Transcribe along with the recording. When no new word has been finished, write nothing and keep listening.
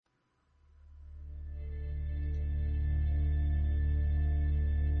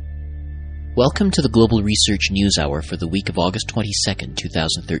Welcome to the Global Research News Hour for the week of August 22nd,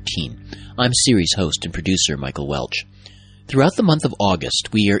 2013. I'm series host and producer Michael Welch. Throughout the month of August,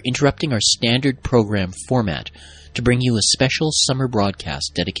 we are interrupting our standard program format to bring you a special summer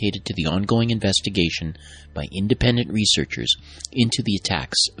broadcast dedicated to the ongoing investigation by independent researchers into the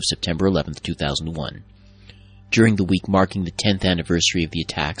attacks of September 11th, 2001. During the week marking the 10th anniversary of the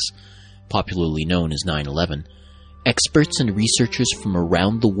attacks, popularly known as 9/11, experts and researchers from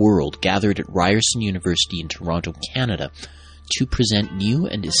around the world gathered at Ryerson University in Toronto, Canada, to present new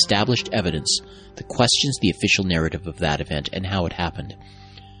and established evidence that questions the official narrative of that event and how it happened.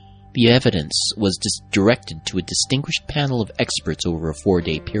 The evidence was directed to a distinguished panel of experts over a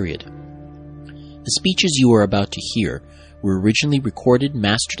 4-day period. The speeches you are about to hear were originally recorded,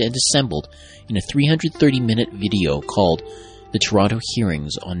 mastered, and assembled in a 330-minute video called The Toronto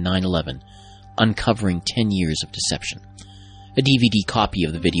Hearings on 9/11, Uncovering 10 Years of Deception. A DVD copy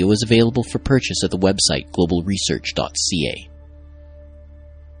of the video is available for purchase at the website globalresearch.ca.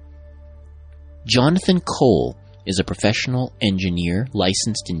 Jonathan Cole is a professional engineer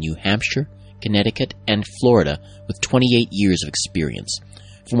licensed in New Hampshire, Connecticut, and Florida with 28 years of experience.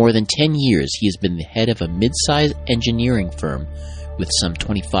 For more than 10 years, he has been the head of a mid-sized engineering firm with some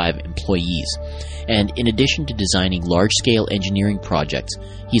 25 employees. And in addition to designing large-scale engineering projects,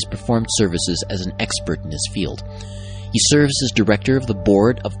 he has performed services as an expert in his field. He serves as director of the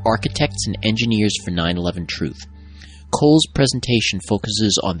Board of Architects and Engineers for 9/11 Truth. Cole's presentation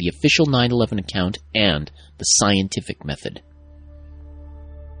focuses on the official 9/11 account and the scientific method.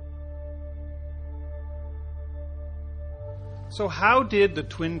 So how did the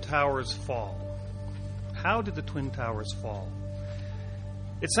Twin Towers fall? How did the Twin Towers fall?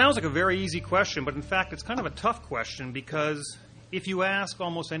 It sounds like a very easy question, but in fact it's kind of a tough question, because if you ask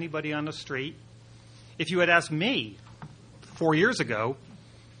almost anybody on the street, if you had asked me 4 years ago,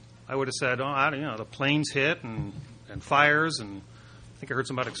 I would have said, the planes hit and fires, and I think I heard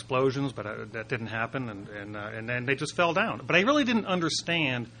some about explosions, but that didn't happen, and then they just fell down. But I really didn't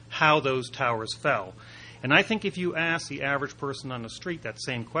understand how those towers fell. And I think if you ask the average person on the street that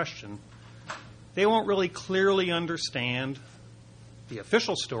same question, they won't really clearly understand the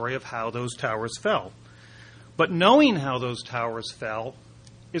official story of how those towers fell. But knowing how those towers fell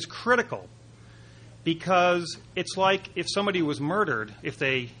is critical, because it's like if somebody was murdered, if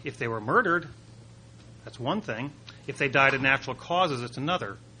they were murdered, that's one thing. If they died of natural causes, it's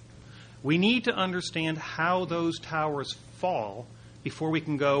another. We need to understand how those towers fall before we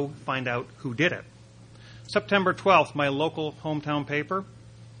can go find out who did it. September 12th, my local hometown paper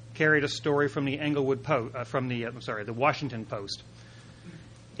carried a story from the the Washington Post.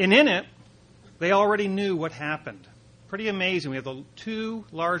 And in it, they already knew what happened. Pretty amazing. We have the two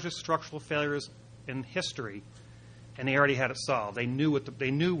largest structural failures in history, and they already had it solved. They knew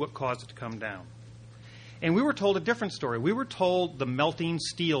what caused it to come down. And we were told a different story. We were told the melting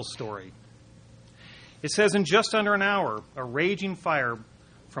steel story. It says in just under an hour, a raging fire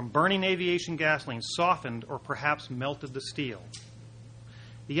from burning aviation gasoline softened or perhaps melted the steel.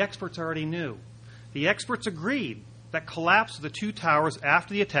 The experts already knew. The experts agreed that collapse of the two towers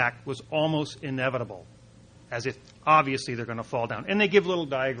after the attack was almost inevitable, as if obviously they're going to fall down. And they give little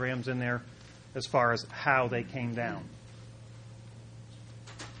diagrams in there as far as how they came down.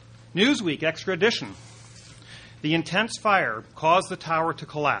 Newsweek Extra Edition. The intense fire caused the tower to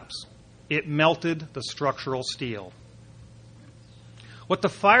collapse. It melted the structural steel. What the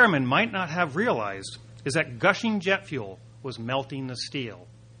firemen might not have realized is that gushing jet fuel was melting the steel.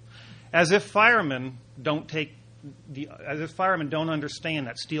 As if firemen don't understand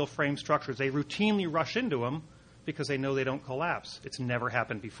that steel frame structures, they routinely rush into them because they know they don't collapse. It's never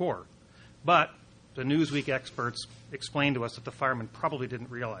happened before. But the Newsweek experts explained to us that the firemen probably didn't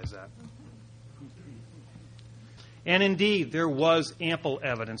realize that. And indeed, there was ample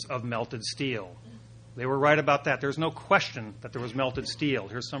evidence of melted steel. They were right about that. There's no question that there was melted steel.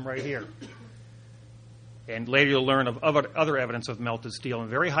 Here's some right here. And later you'll learn of other evidence of melted steel in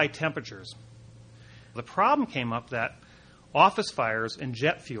very high temperatures. The problem came up that office fires and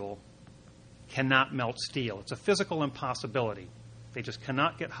jet fuel cannot melt steel. It's a physical impossibility. They just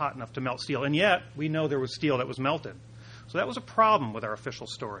cannot get hot enough to melt steel. And yet, we know there was steel that was melted. So that was a problem with our official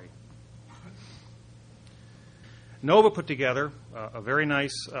story. Nova put together a very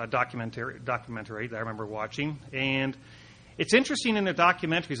nice documentary that I remember watching. And it's interesting in their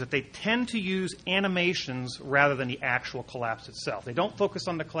documentaries that they tend to use animations rather than the actual collapse itself. They don't focus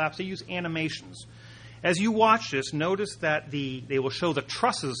on the collapse. They use animations. As you watch this, notice that they will show the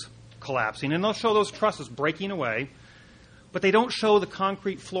trusses collapsing, and they'll show those trusses breaking away, but they don't show the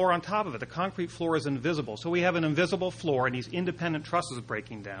concrete floor on top of it. The concrete floor is invisible. So we have an invisible floor and these independent trusses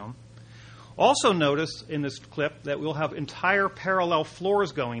breaking down. Also notice in this clip that we'll have entire parallel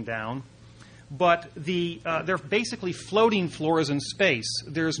floors going down, but they're basically floating floors in space.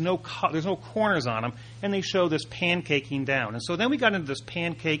 There's no corners on them, and they show this pancaking down. And so then we got into this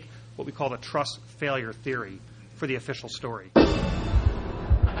pancake, what we call the truss failure theory for the official story.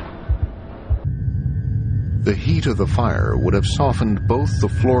 The heat of the fire would have softened both the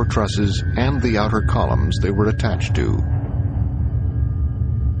floor trusses and the outer columns they were attached to.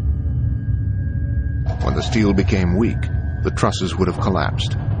 When the steel became weak, the trusses would have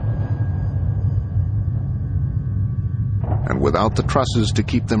collapsed. And without the trusses to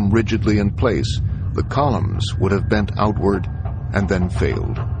keep them rigidly in place, the columns would have bent outward and then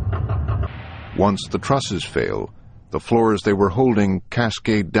failed. Once the trusses fail, the floors they were holding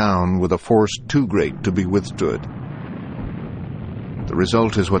cascade down with a force too great to be withstood. The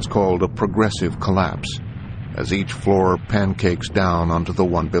result is what's called a progressive collapse, as each floor pancakes down onto the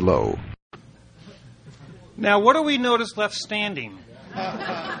one below. Now, what do we notice left standing?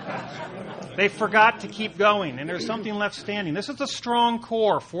 They forgot to keep going, and there's something left standing. This is a strong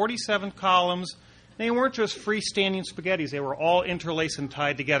core, 47 columns. They weren't just freestanding spaghettis. They were all interlaced and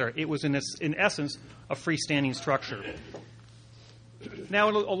tied together. It was, in essence, a freestanding structure. Now,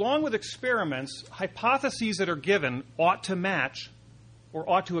 along with experiments, hypotheses that are given ought to match or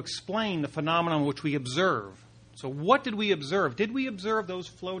ought to explain the phenomenon which we observe. So what did we observe? Did we observe those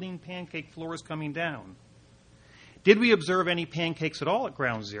floating pancake floors coming down? Did we observe any pancakes at all at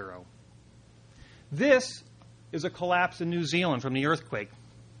ground zero? This is a collapse in New Zealand from the earthquake,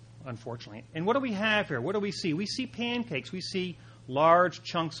 unfortunately. And what do we have here? What do we see? We see pancakes. We see large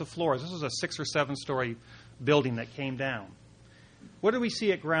chunks of floors. This is a 6 or 7 story building that came down. What did we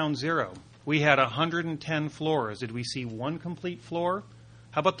see at ground zero? We had 110 floors. Did we see one complete floor?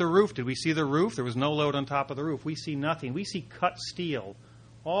 How about the roof? Did we see the roof? There was no load on top of the roof. We see nothing. We see cut steel,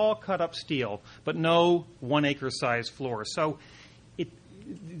 all cut up steel, but no 1 acre size floors. So,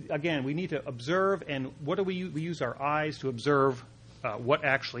 again, we need to observe, and what do we use? We use our eyes to observe what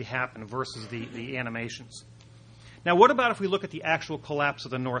actually happened versus the animations. Now, what about if we look at the actual collapse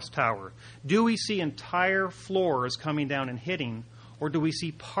of the North Tower? Do we see entire floors coming down and hitting, or do we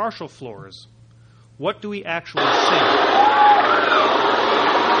see partial floors? What do we actually see?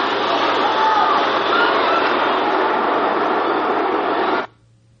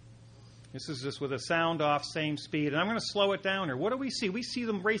 This is just with a sound off, same speed. And I'm going to slow it down here. What do we see? We see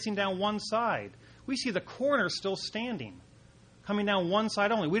them racing down one side. We see the corner still standing, coming down one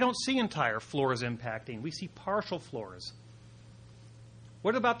side only. We don't see entire floors impacting. We see partial floors.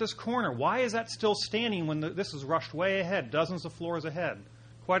 What about this corner? Why is that still standing when this is rushed way ahead, dozens of floors ahead?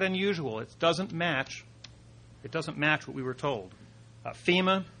 Quite unusual. It doesn't match. It doesn't match what we were told.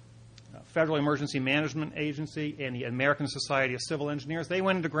 FEMA, Federal Emergency Management Agency, and the American Society of Civil Engineers, they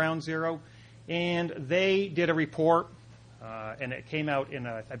went into ground zero, and they did a report, and it came out in,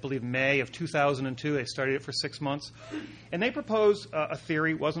 I believe, May of 2002. They studied it for 6 months. And they proposed a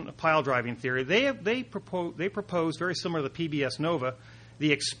theory. It wasn't a pile driving theory. They proposed, very similar to the PBS NOVA,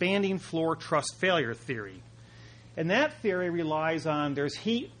 the expanding floor truss failure theory. And that theory relies on there's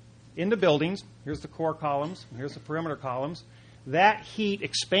heat in the buildings. Here's the core columns. Here's the perimeter columns. That heat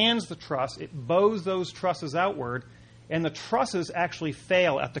expands the truss. It bows those trusses outward, and the trusses actually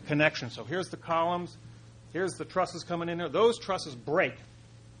fail at the connection. So here's the columns. Here's the trusses coming in there. Those trusses break.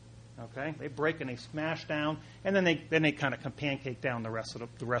 Okay, they break and they smash down, and then they kind of pancake down the rest of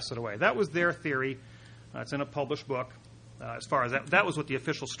the way. That was their theory. It's in a published book. As far as that was what the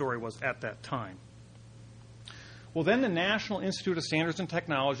official story was at that time. Well, then the National Institute of Standards and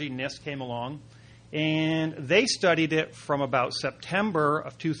Technology, NIST, came along, and they studied it from about September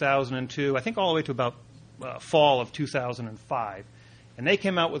of 2002, I think all the way to about fall of 2005. And they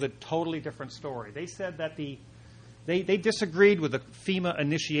came out with a totally different story. They said that they disagreed with the FEMA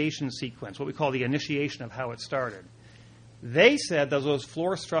initiation sequence, what we call the initiation of how it started. They said that those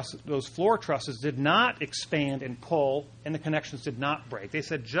floor trusses did not expand and pull, and the connections did not break. They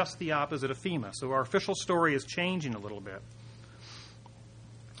said just the opposite of FEMA. So our official story is changing a little bit.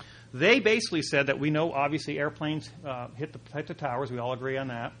 They basically said that we know, obviously, airplanes hit the towers. We all agree on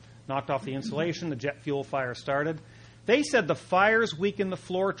that. Knocked off the insulation. The jet fuel fire started. They said the fires weakened the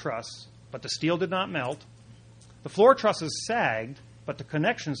floor truss, but the steel did not melt. The floor trusses sagged, but the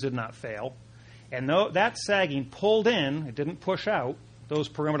connections did not fail. And that sagging pulled in, it didn't push out, those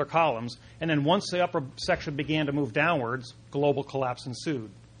perimeter columns. And then once the upper section began to move downwards, global collapse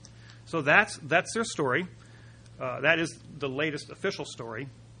ensued. So that's their story. That is the latest official story.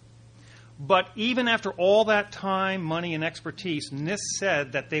 But even after all that time, money, and expertise, NIST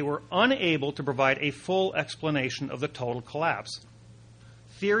said that they were unable to provide a full explanation of the total collapse.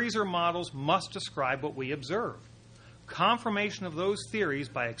 theories or models must describe what we observe. Confirmation of those theories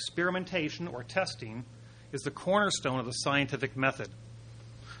by experimentation or testing is the cornerstone of the scientific method.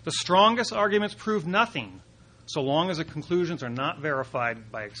 The strongest arguments prove nothing so long as the conclusions are not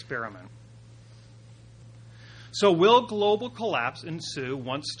verified by experiment. So will global collapse ensue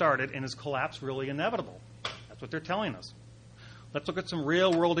once started, and is collapse really inevitable? That's what they're telling us. Let's look at some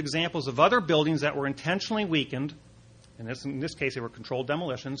real-world examples of other buildings that were intentionally weakened. In this case, they were controlled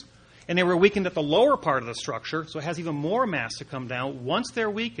demolitions, and they were weakened at the lower part of the structure, so it has even more mass to come down. Once they're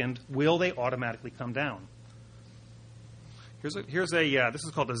weakened, will they automatically come down? This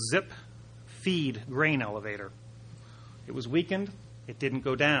is called a zip feed grain elevator. It was weakened. It didn't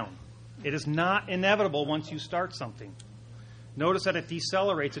go down. It is not inevitable once you start something. Notice that it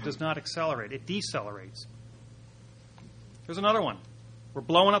decelerates. It does not accelerate. It decelerates. Here's another one. We're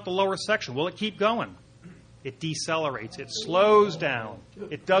blowing up the lower section. Will it keep going? It decelerates. It slows down.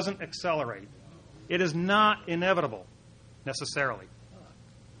 It doesn't accelerate. It is not inevitable, necessarily.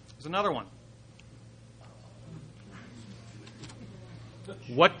 There's another one.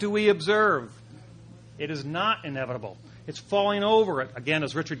 What do we observe? It is not inevitable. It's falling over it, again,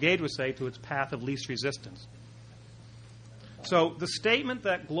 as Richard Gage would say, to its path of least resistance. So the statement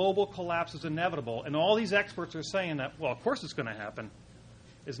that global collapse is inevitable, and all these experts are saying that, well, of course it's going to happen,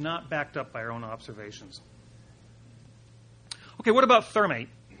 is not backed up by our own observations. Okay, what about thermate?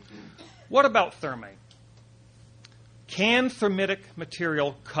 What about thermate? Can thermitic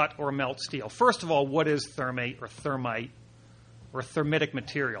material cut or melt steel? First of all, what is thermate or thermite or thermitic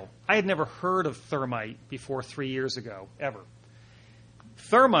material? I had never heard of thermite before 3 years ago, ever.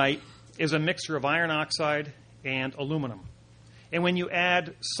 Thermite is a mixture of iron oxide and aluminum. And when you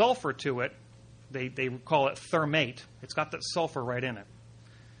add sulfur to it, they call it thermate. It's got that sulfur right in it.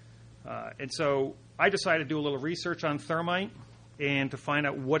 And so I decided to do a little research on thermite and to find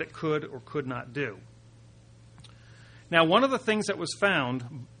out what it could or could not do. Now, one of the things that was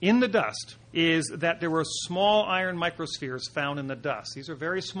found in the dust is that there were small iron microspheres found in the dust. These are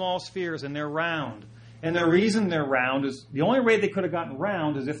very small spheres, and they're round. And the reason they're round is the only way they could have gotten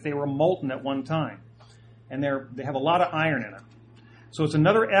round is if they were molten at one time. And they have a lot of iron in it. So it's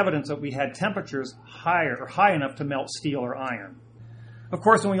another evidence that we had temperatures high enough to melt steel or iron. Of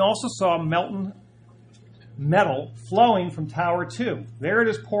course, and we also saw molten metal flowing from Tower 2. There it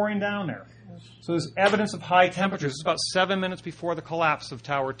is pouring down there. So there's evidence of high temperatures. It's about 7 minutes before the collapse of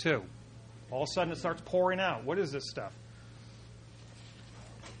Tower 2. All of a sudden it starts pouring out. What is this stuff?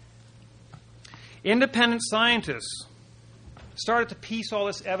 Independent scientists started to piece all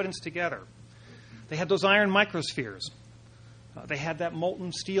this evidence together. They had those iron microspheres. They had that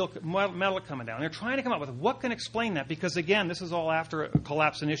molten steel metal coming down. They're trying to come up with what can explain that, because, again, this is all after a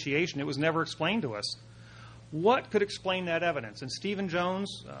collapse initiation. It was never explained to us. What could explain that evidence? And Stephen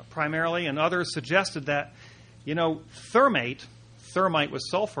Jones, primarily, and others suggested that, thermite with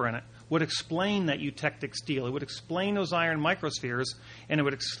sulfur in it, would explain that eutectic steel. It would explain those iron microspheres, and it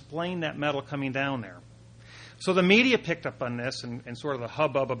would explain that metal coming down there. So the media picked up on this and sort of the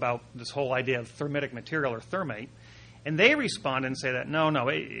hubbub about this whole idea of thermitic material or thermate, and they responded and say that, no,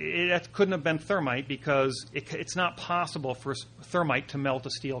 it couldn't have been thermite because it's not possible for thermite to melt a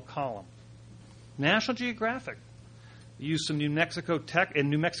steel column. National Geographic used some New Mexico Tech. In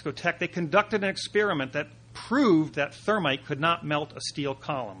New Mexico Tech, they conducted an experiment that proved that thermite could not melt a steel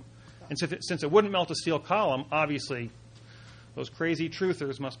column. And since it wouldn't melt a steel column, obviously those crazy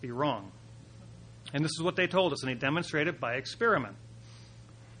truthers must be wrong. And this is what they told us, and they demonstrated by experiment.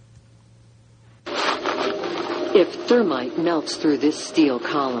 If thermite melts through this steel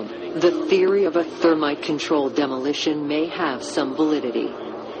column, the theory of a thermite-controlled demolition may have some validity.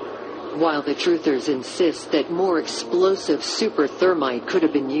 While the truthers insist that more explosive super thermite could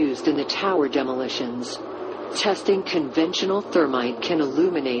have been used in the tower demolitions, testing conventional thermite can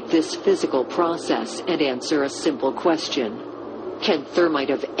illuminate this physical process and answer a simple question. Can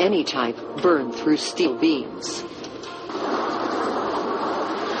thermite of any type burn through steel beams?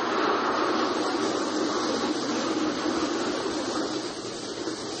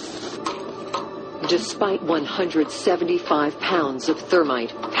 Despite 175 pounds of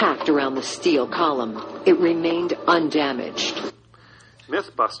thermite packed around the steel column, it remained undamaged.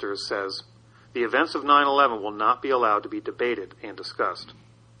 Mythbusters says, the events of 9/11 will not be allowed to be debated and discussed.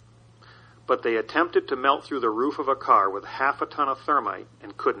 But they attempted to melt through the roof of a car with half a ton of thermite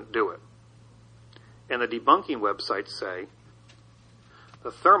and couldn't do it. And the debunking websites say,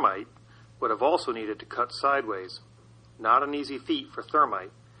 the thermite would have also needed to cut sideways. Not an easy feat for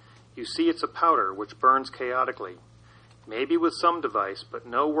thermite. You see, it's a powder which burns chaotically. Maybe with some device, but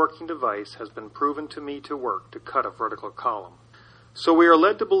no working device has been proven to me to work to cut a vertical column. So we are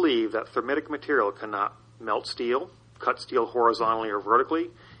led to believe that thermitic material cannot melt steel, cut steel horizontally or vertically,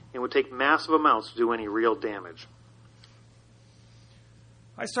 and would take massive amounts to do any real damage.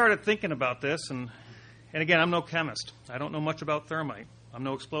 I started thinking about this, and again, I'm no chemist. I don't know much about thermite. I'm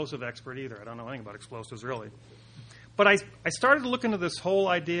no explosive expert either. I don't know anything about explosives, really. But I started to look into this whole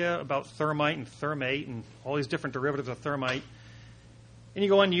idea about thermite and thermate and all these different derivatives of thermite. And you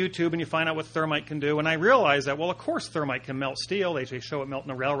go on YouTube and you find out what thermite can do. And I realized that, well, of course thermite can melt steel. They show it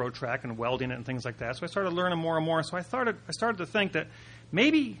melting a railroad track and welding it and things like that. So I started learning more and more. So I started to think that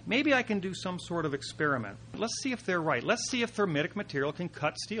maybe I can do some sort of experiment. Let's see if they're right. Let's see if thermitic material can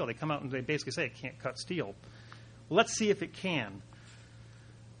cut steel. They come out and they basically say it can't cut steel. Well, let's see if it can.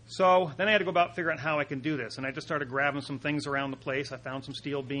 So then I had to go about figuring out how I can do this. And I just started grabbing some things around the place. I found some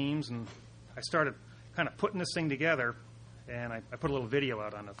steel beams, and I started kind of putting this thing together. And I put a little video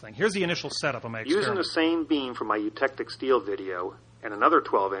out on the thing. Here's the initial setup of my experiment. Using the same beam from my eutectic steel video and another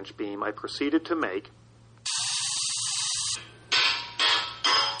 12-inch beam, I proceeded to make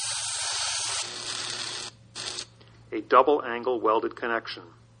a double-angle welded connection,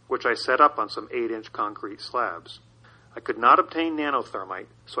 which I set up on some 8-inch concrete slabs. I could not obtain nanothermite,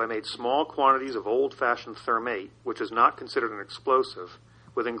 so I made small quantities of old-fashioned thermate, which is not considered an explosive,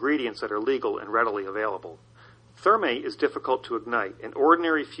 with ingredients that are legal and readily available. Thermate is difficult to ignite. An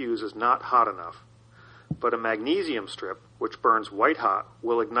ordinary fuse is not hot enough. But a magnesium strip, which burns white hot,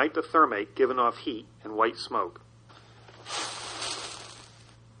 will ignite the thermate giving off heat and white smoke.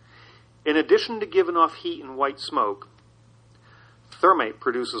 In addition to giving off heat and white smoke, thermate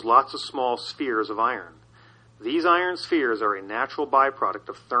produces lots of small spheres of iron. These iron spheres are a natural byproduct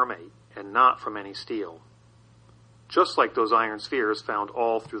of thermate and not from any steel, just like those iron spheres found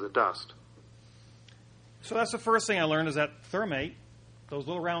all through the dust. So that's the first thing I learned, is that thermate, those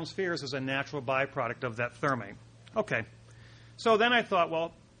little round spheres, is a natural byproduct of that thermate. Okay. So then I thought,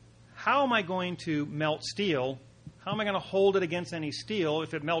 well, how am I going to melt steel? How am I going to hold it against any steel?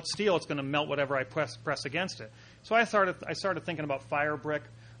 If it melts steel, it's going to melt whatever I press against it. So I started thinking about fire brick.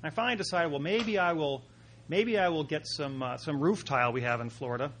 And I finally decided, well, maybe I will get some roof tile we have in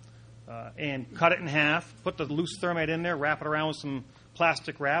Florida and cut it in half, put the loose thermite in there, wrap it around with some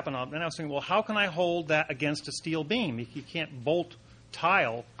plastic wrap, and then I was thinking, well, how can I hold that against a steel beam? You can't bolt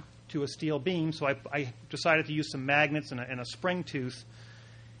tile to a steel beam, so I decided to use some magnets and a spring tooth.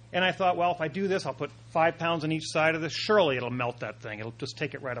 And I thought, well, if I do this, I'll put 5 pounds on each side of this. Surely it'll melt that thing. It'll just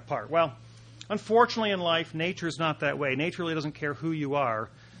take it right apart. Well, unfortunately in life, nature's not that way. Nature really doesn't care who you are.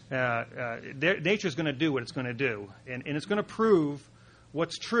 Nature's going to do what it's going to do, and it's going to prove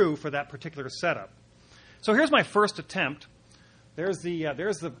what's true for that particular setup. So here's my first attempt. There's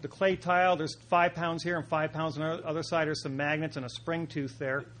the clay tile. There's 5 pounds here and 5 pounds on the other side. There's some magnets and a spring tooth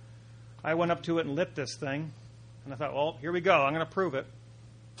there. I went up to it and lit this thing, and I thought, well, here we go. I'm going to prove it.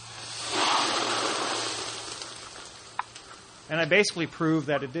 And I basically proved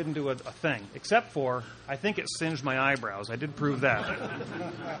that it didn't do a thing, except for I think it singed my eyebrows. I did prove that.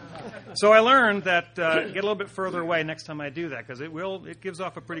 So I learned that get a little bit further away next time I do that, because it gives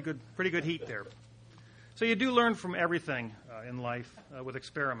off a pretty good heat there. So you do learn from everything in life with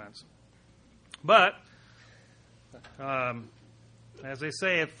experiments. But as they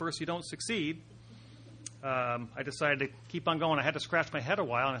say, at first you don't succeed. I decided to keep on going. I had to scratch my head a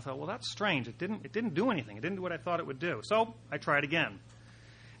while, and I thought, well, that's strange. It didn't do anything. It didn't do what I thought it would do. So I tried again.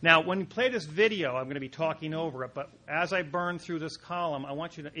 Now, when you play this video, I'm going to be talking over it, but as I burn through this column, I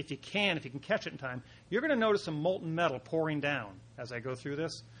want you to, if you can catch it in time, you're going to notice some molten metal pouring down as I go through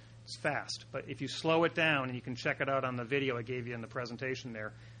this. It's fast, but if you slow it down, and you can check it out on the video I gave you in the presentation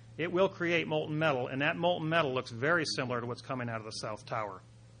there, it will create molten metal, and that molten metal looks very similar to what's coming out of the South Tower.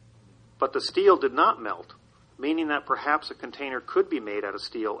 But the steel did not melt, meaning that perhaps a container could be made out of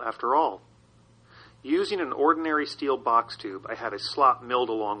steel after all. Using an ordinary steel box tube, I had a slot milled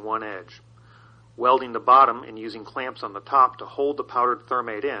along one edge. Welding the bottom and using clamps on the top to hold the powdered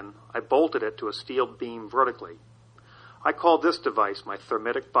thermate in, I bolted it to a steel beam vertically. I called this device my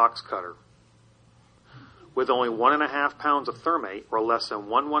thermitic box cutter. With only 1.5 pounds of thermate, or less than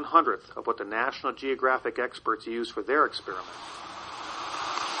 1/100th of what the National Geographic experts used for their experiment,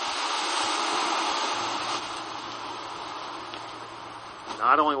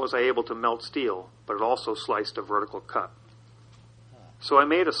 not only was I able to melt steel, but it also sliced a vertical cut. So I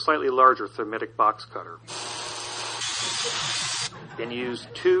made a slightly larger thermitic box cutter and used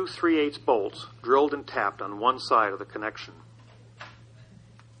 2 3/8 bolts drilled and tapped on one side of the connection.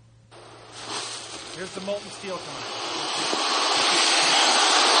 Here's the molten steel coming out.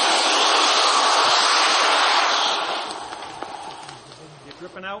 You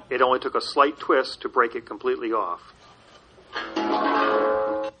dripping out? It only took a slight twist to break it completely off.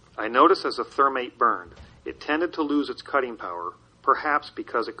 I noticed as the thermate burned, it tended to lose its cutting power, perhaps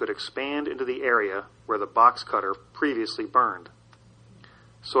because it could expand into the area where the box cutter previously burned.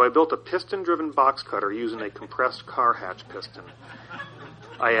 So I built a piston-driven box cutter using a compressed car hatch piston.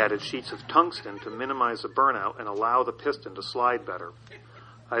 I added sheets of tungsten to minimize the burnout and allow the piston to slide better.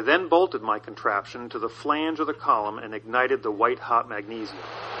 I then bolted my contraption to the flange of the column and ignited the white-hot magnesium.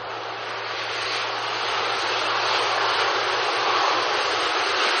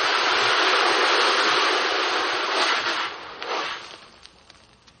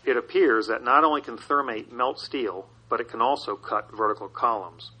 It appears that not only can thermate melt steel, but it can also cut vertical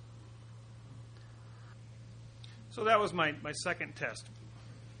columns. So that was my second test.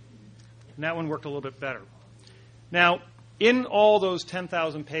 And that one worked a little bit better. Now, in all those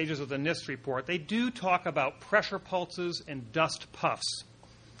 10,000 pages of the NIST report, they do talk about pressure pulses and dust puffs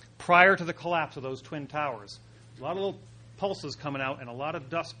prior to the collapse of those twin towers. A lot of little pulses coming out and a lot of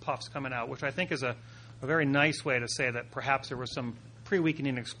dust puffs coming out, which I think is a very nice way to say that perhaps there were some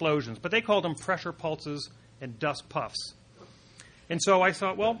pre-weakening explosions. But they called them pressure pulses and dust puffs. And so I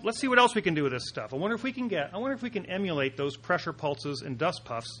thought, well, let's see what else we can do with this stuff. I wonder if we can emulate those pressure pulses and dust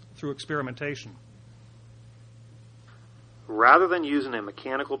puffs through experimentation. Rather than using a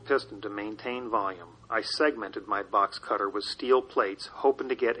mechanical piston to maintain volume, I segmented my box cutter with steel plates, hoping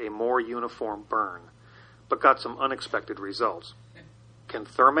to get a more uniform burn, but got some unexpected results. Can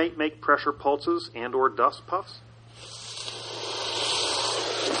thermate make pressure pulses and or dust puffs?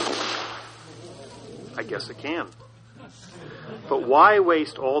 I guess it can. But why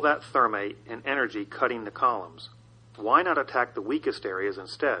waste all that thermate and energy cutting the columns? Why not attack the weakest areas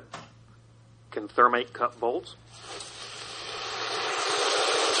instead? Can thermate cut bolts?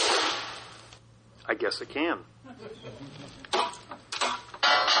 I guess it can.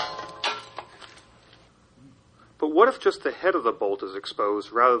 But what if just the head of the bolt is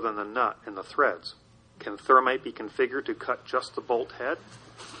exposed rather than the nut and the threads? Can thermate be configured to cut just the bolt head?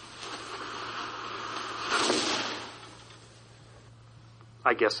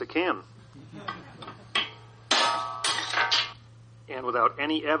 I guess it can. And without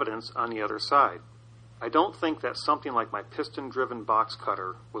any evidence on the other side. I don't think that something like my piston-driven box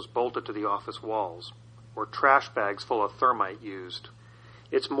cutter was bolted to the office walls, or trash bags full of thermite used.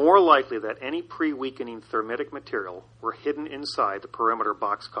 It's more likely that any pre-weakening thermitic material were hidden inside the perimeter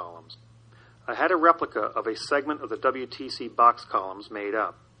box columns. I had a replica of a segment of the WTC box columns made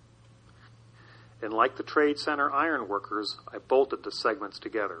up. And like the Trade Center iron workers, I bolted the segments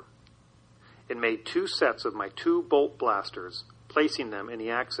together. It made 2 sets of my 2 bolt blasters, placing them in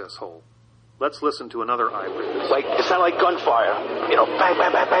the access hole. Let's listen to another eyewitness. It sounded like gunfire. Bang,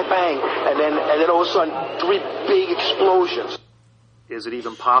 bang, bang, bang, bang. And then all of a sudden, 3 big explosions. Is it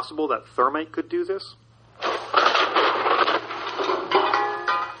even possible that thermate could do this?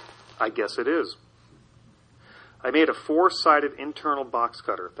 I guess it is. I made a 4-sided internal box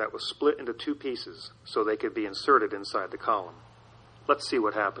cutter that was split into 2 pieces so they could be inserted inside the column. Let's see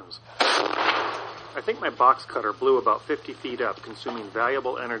what happens. I think my box cutter blew about 50 feet up, consuming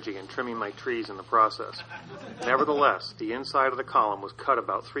valuable energy and trimming my trees in the process. Nevertheless, the inside of the column was cut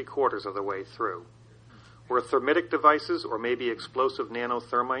about 3/4 of the way through. Were thermitic devices or maybe explosive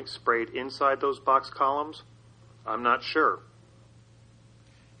nanothermite sprayed inside those box columns? I'm not sure.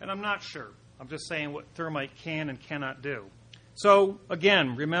 And I'm not sure. I'm just saying what thermite can and cannot do. So,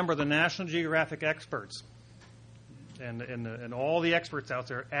 again, remember the National Geographic experts and all the experts out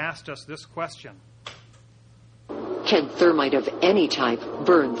there asked us this question. Can thermite of any type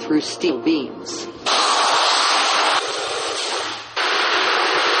burn through steel beams?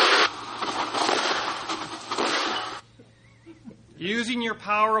 Using your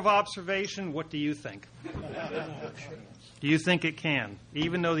power of observation, what do you think? Do you think it can,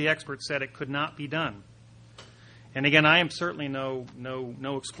 even though the experts said it could not be done? And again, I am certainly no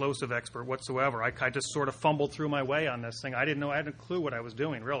explosive expert whatsoever. I just sort of fumbled through my way on this thing. I had a clue what I was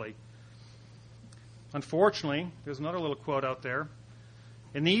doing, really. Unfortunately, there's another little quote out there.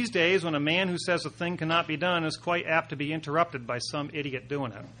 In these days, when a man who says a thing cannot be done is quite apt to be interrupted by some idiot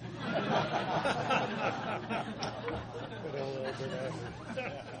doing it.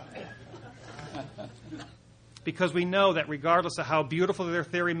 Because we know that regardless of how beautiful their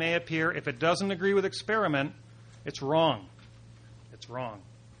theory may appear, if it doesn't agree with experiment, it's wrong. It's wrong.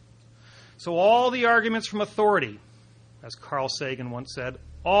 So all the arguments from authority, as Carl Sagan once said,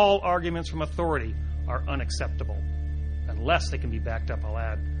 all arguments from authority are unacceptable, unless they can be backed up, I'll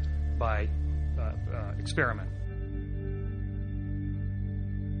add, by experiment.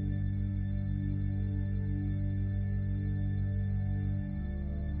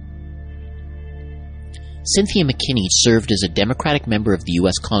 Cynthia McKinney served as a Democratic member of the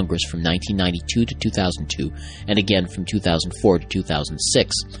U.S. Congress from 1992 to 2002, and again from 2004 to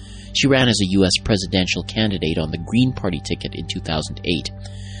 2006. She ran as a U.S. presidential candidate on the Green Party ticket in 2008.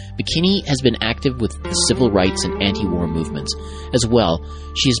 McKinney has been active with the civil rights and anti-war movements. As well,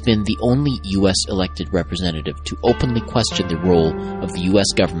 she has been the only U.S. elected representative to openly question the role of the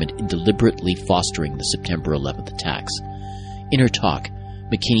U.S. government in deliberately fostering the September 11th attacks. In her talk,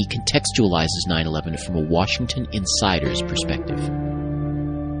 McKinney contextualizes 9/11 from a Washington insider's perspective.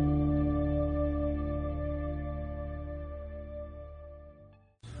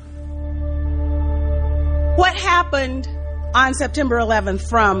 What happened on September 11th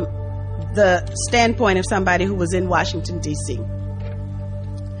from the standpoint of somebody who was in Washington, D.C.?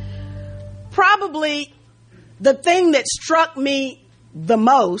 Probably the thing that struck me the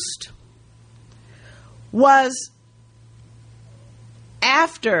most was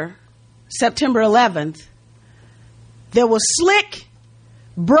after September 11th, there were slick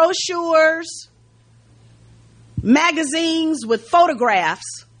brochures, magazines with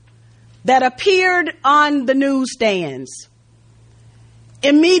photographs that appeared on the newsstands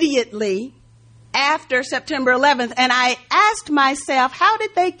immediately after September 11th. And I asked myself, how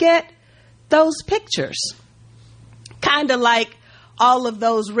did they get those pictures? Kind of like all of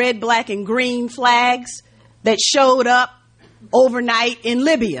those red, black, and green flags that showed up overnight in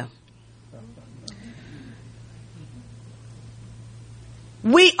Libya.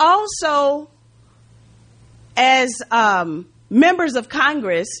 We also, as members of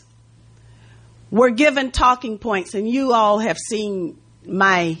Congress, were given talking points, and you all have seen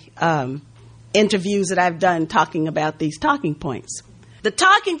my interviews that I've done talking about these talking points. The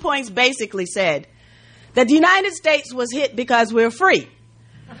talking points basically said that the United States was hit because we're free.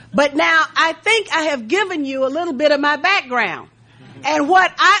 But now I think I have given you a little bit of my background. And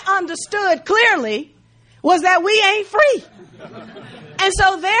what I understood clearly was that we ain't free. And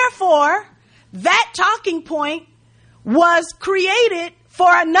so therefore, that talking point was created for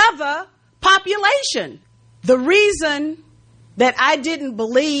another population. The reason that I didn't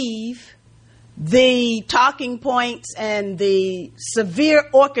believe the talking points and the severe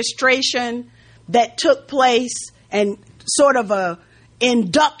orchestration that took place and sort of a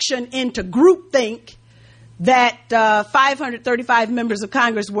induction into groupthink that 535 members of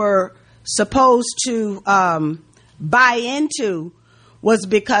Congress were supposed to buy into was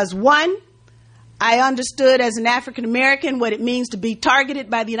because, one, I understood as an African American what it means to be targeted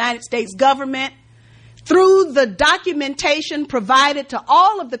by the United States government through the documentation provided to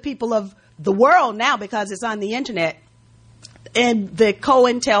all of the people of the world now, because it's on the internet, in the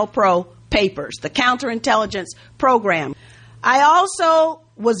COINTELPRO papers, the counterintelligence program. I also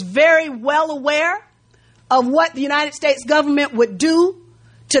was very well aware of what the United States government would do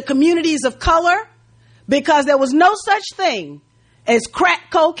to communities of color, because there was no such thing as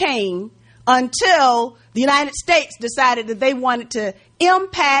crack cocaine until the United States decided that they wanted to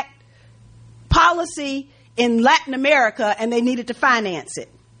impact policy in Latin America and they needed to finance it.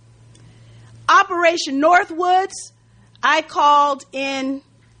 Operation Northwoods, I called in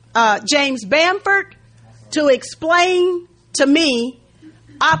James Bamford to explain to me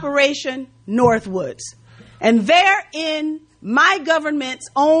Operation Northwoods. And there in my government's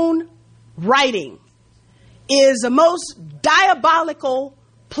own writing is a most diabolical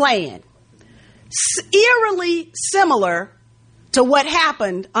plan, eerily similar to what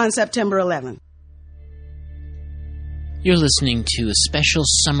happened on September 11th. You're listening to a special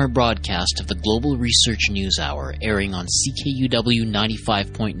summer broadcast of the Global Research News Hour, airing on CKUW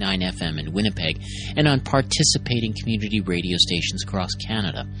 95.9 FM in Winnipeg and on participating community radio stations across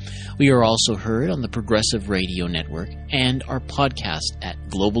Canada. We are also heard on the Progressive Radio Network and our podcast at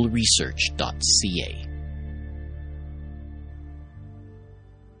globalresearch.ca.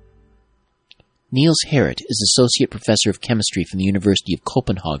 Niels Harrit is Associate Professor of Chemistry from the University of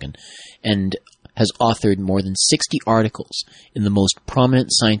Copenhagen and has authored more than 60 articles in the most prominent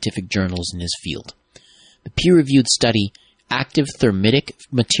scientific journals in his field. The peer-reviewed study, Active Thermitic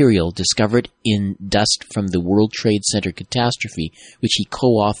Material Discovered in Dust from the World Trade Center Catastrophe, which he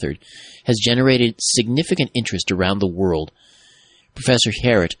co-authored, has generated significant interest around the world. Professor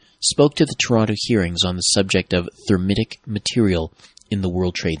Harrit spoke to the Toronto hearings on the subject of thermitic material in the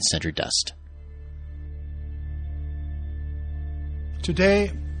World Trade Center dust.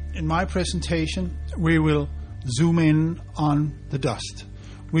 Today, in my presentation, we will zoom in on the dust,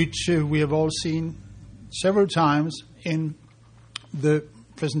 which we have all seen several times in the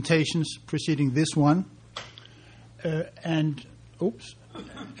presentations preceding this one, and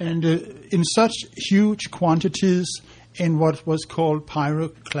in such huge quantities in what was called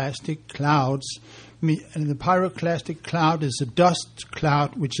pyroclastic clouds. And the pyroclastic cloud is a dust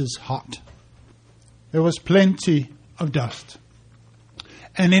cloud which is hot. There was plenty of dust.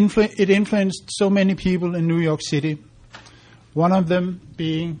 And it influenced so many people in New York City. One of them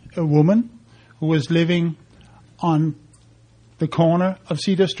being a woman who was living on the corner of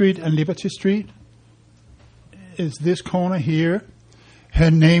Cedar Street and Liberty Street. Is this corner here. Her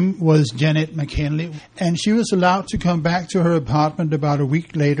name was Janet McKinley, and she was allowed to come back to her apartment about a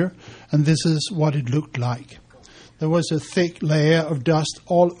week later, and this is what it looked like. There was a thick layer of dust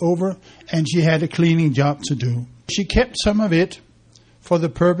all over, and she had a cleaning job to do. She kept some of it for the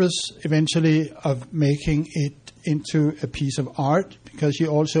purpose, eventually, of making it into a piece of art, because she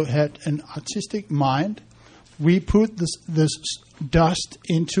also had an artistic mind. We put this dust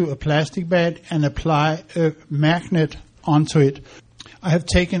into a plastic bag and apply a magnet onto it. I have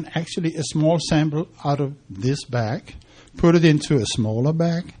taken actually a small sample out of this bag, put it into a smaller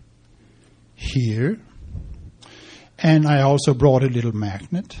bag here, and I also brought a little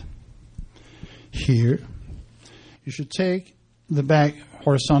magnet here. You should take the bag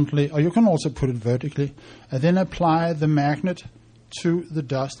horizontally, or you can also put it vertically, and then apply the magnet to the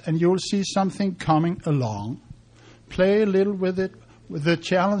dust, and you'll see something coming along. Play a little with it. The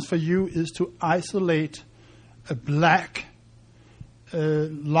challenge for you is to isolate a black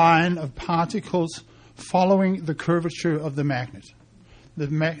line of particles following the curvature of the magnet. The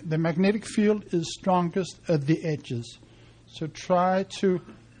magnetic field is strongest at the edges. So try to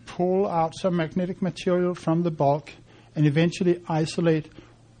pull out some magnetic material from the bulk and eventually isolate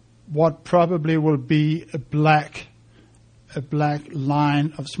what probably will be a black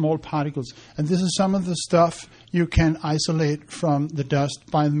line of small particles. And this is some of the stuff you can isolate from the dust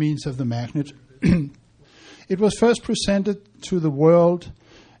by means of the magnet. It was first presented to the world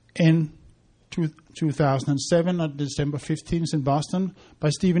in 2007 on December 15th in Boston by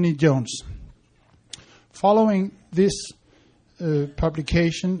Stephen E. Jones. Following this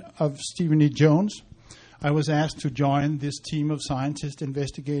publication of Stephen E. Jones, I was asked to join this team of scientists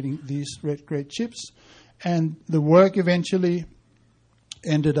investigating these red-grade chips, and the work eventually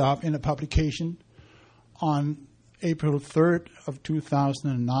ended up in a publication on April 3rd of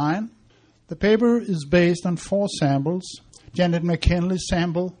 2009. The paper is based on 4 samples. Janet McKinley's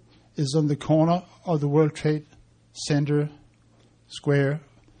sample is on the corner of the World Trade Center Square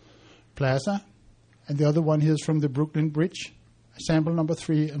Plaza, and the other one here is from the Brooklyn Bridge. Sample number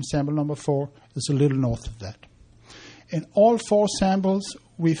 3 and sample number 4 is a little north of that. In all 4 samples,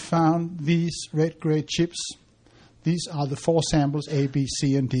 we found these red-grade chips. These are the 4 samples, A, B,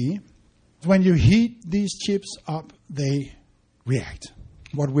 C, and D. When you heat these chips up, they react.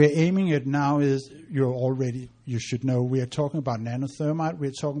 What we're aiming at now is, you should know, we are talking about nanothermite.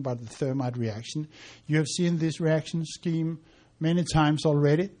 We're talking about the thermite reaction. You have seen this reaction scheme many times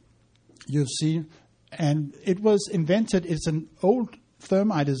already. You've seen, and it was invented,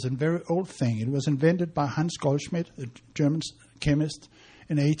 thermite is a very old thing. It was invented by Hans Goldschmidt, a German chemist,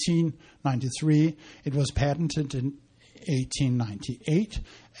 in 1893. It was patented in 1898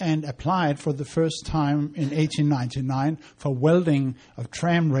 and applied for the first time in 1899 for welding of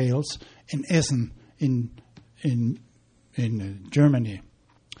tram rails in Essen in Germany.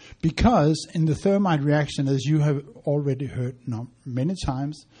 Because in the thermite reaction, as you have already heard many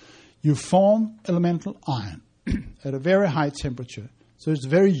times, you form elemental iron at a very high temperature. So it's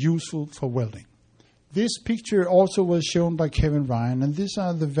very useful for welding. This picture also was shown by Kevin Ryan, and these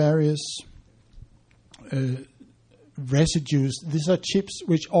are the various residues. These are chips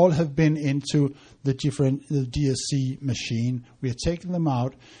which all have been into the DSC machine. We are taking them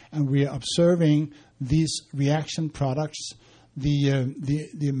out, and we are observing these reaction products,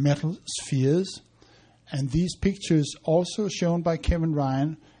 the metal spheres. And these pictures, also shown by Kevin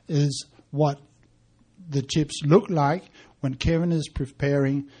Ryan, is what the chips look like when Kevin is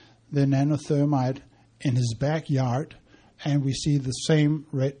preparing the nanothermite in his backyard, and we see the same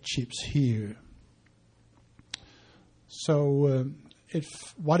red chips here. So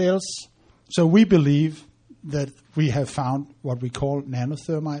what else? So we believe that we have found what we call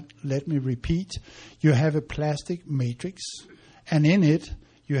nanothermite. Let me repeat. You have a plastic matrix, and in it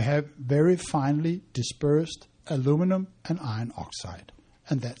you have very finely dispersed aluminum and iron oxide,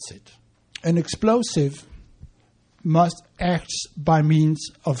 and that's it. An explosive must act by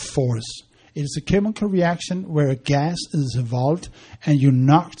means of force. It is a chemical reaction where a gas is evolved and you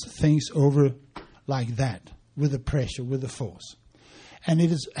knock things over like that with the pressure, with the force. And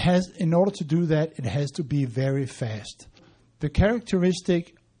in order to do that, it has to be very fast. The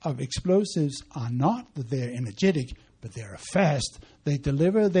characteristic of explosives are not that they're energetic, but they are fast. They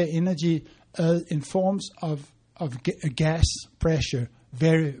deliver their energy in forms of of gas pressure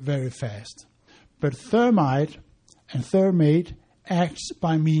very, very fast. But thermite and thermate acts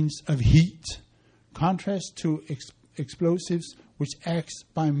by means of heat, contrast to explosives which acts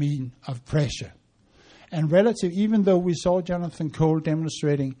by means of pressure. And relative, even though we saw Jonathan Cole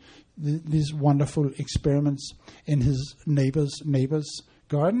demonstrating these wonderful experiments in his neighbor's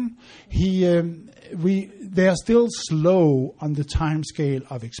garden, they are still slow on the time scale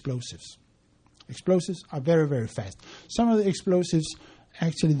of explosives. Explosives are very, very fast. Some of the explosives,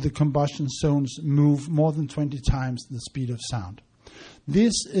 actually the combustion zones move more than 20 times the speed of sound.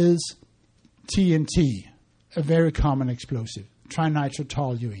 This is TNT, a very common explosive,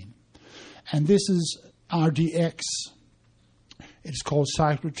 trinitrotoluene. And this is RDX. It's called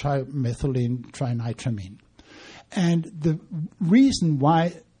cyclotrimethylene trinitramine. And the reason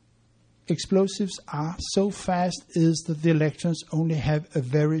why explosives are so fast is that the electrons only have a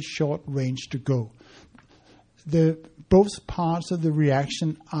very short range to go. Both parts of the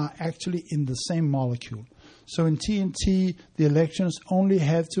reaction are actually in the same molecule. So in TNT, the electrons only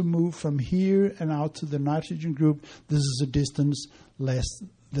have to move from here and out to the nitrogen group. This is a distance less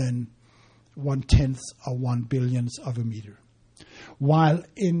than 1/10 or 1/1000th of a meter. While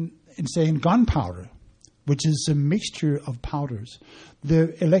in gunpowder, which is a mixture of powders,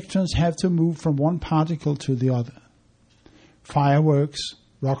 the electrons have to move from one particle to the other. Fireworks,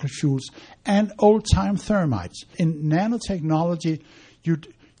 rocket fuels, and old-time thermites. In nanotechnology,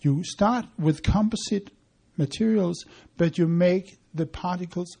 you start with composite materials, but you make the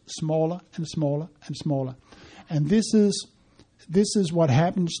particles smaller and smaller and smaller. And this is what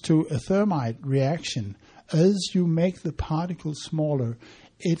happens to a thermite reaction. As you make the particles smaller,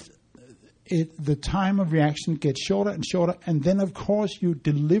 the time of reaction gets shorter and shorter, and then of course you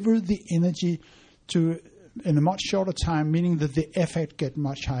deliver the energy in a much shorter time, meaning that the effect gets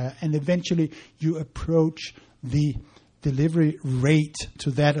much higher, and eventually you approach the delivery rate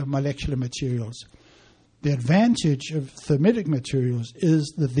to that of molecular materials. The advantage of thermitic materials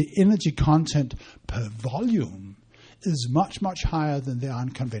is that the energy content per volume is much, much higher than the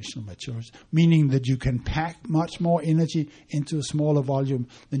unconventional materials, meaning that you can pack much more energy into a smaller volume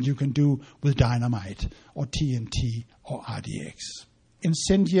than you can do with dynamite or TNT or RDX.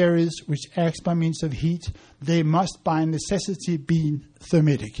 Incendiaries, which act by means of heat, they must by necessity be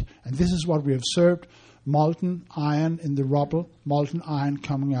thermitic. And this is what we observed: molten iron in the rubble, molten iron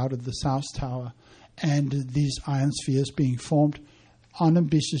coming out of the South Tower, and these iron spheres being formed,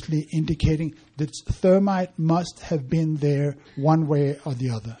 unambiguously indicating that thermite must have been there one way or the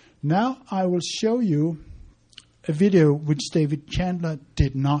other. Now I will show you a video which David Chandler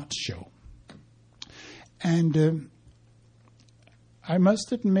did not show. And I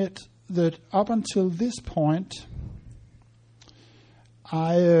must admit that up until this point,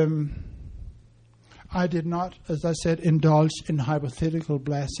 I did not, as I said, indulge in hypothetical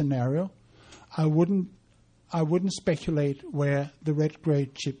blast scenario. I wouldn't speculate where the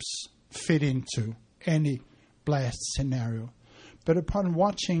red-gray chips fit into any blast scenario. But upon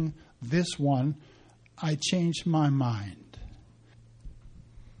watching this one, I changed my mind.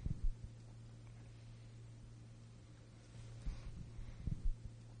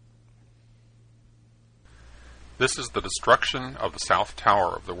 This is the destruction of the South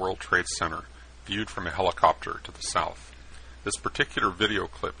Tower of the World Trade Center, viewed from a helicopter to the south. This particular video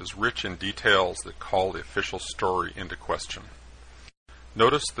clip is rich in details that call the official story into question.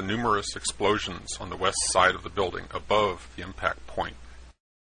 Notice the numerous explosions on the west side of the building above the impact point.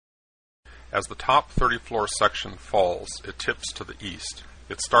 As the top 30-floor section falls, it tips to the east.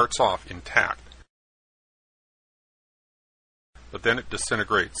 It starts off intact, but then it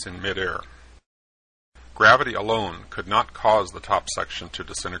disintegrates in midair. Gravity alone could not cause the top section to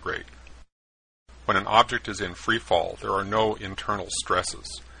disintegrate. When an object is in free fall, there are no internal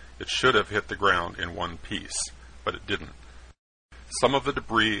stresses. It should have hit the ground in one piece, but it didn't. Some of the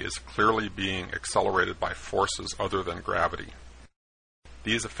debris is clearly being accelerated by forces other than gravity.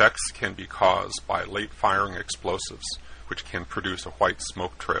 These effects can be caused by late firing explosives, which can produce a white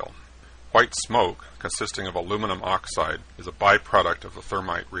smoke trail. White smoke, consisting of aluminum oxide, is a byproduct of the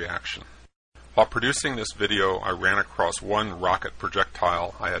thermite reaction. While producing this video, I ran across one rocket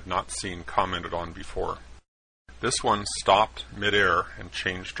projectile I had not seen commented on before. This one stopped midair and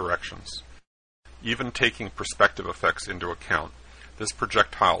changed directions. Even taking perspective effects into account, this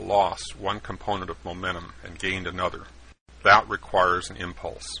projectile lost one component of momentum and gained another. That requires an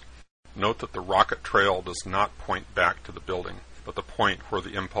impulse. Note that the rocket trail does not point back to the building, but the point where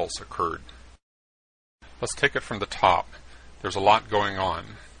the impulse occurred. Let's take it from the top. There's a lot going on.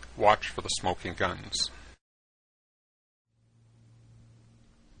 Watch for the smoking guns.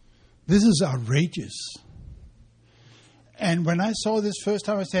 This is outrageous. And when I saw this first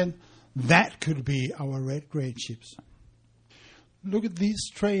time, I said, that could be our red grade ships. Look at these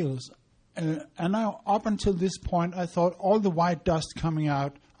trails. And now, up until this point, I thought all the white dust coming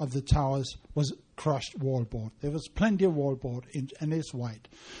out of the towers was crushed wallboard. There was plenty of wallboard, and it's white.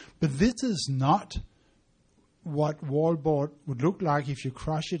 But this is not what wallboard would look like if you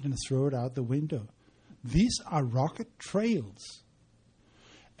crush it and throw it out the window. These are rocket trails.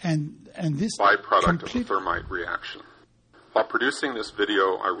 And this byproduct of the thermite reaction. While producing this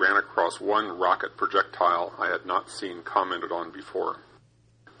video, I ran across one rocket projectile I had not seen commented on before.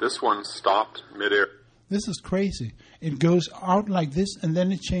 This one stopped midair. This is crazy. It goes out like this, and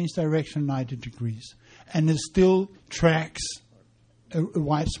then it changes direction 90 degrees. And it still tracks a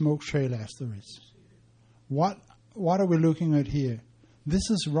white smoke trail afterwards. What are we looking at here? This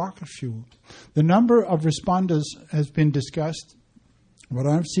is rocket fuel. The number of responders has been discussed. What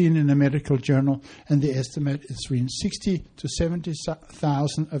I've seen in a medical journal, and the estimate is between 60 to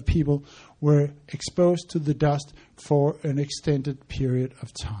 70,000 of people were exposed to the dust for an extended period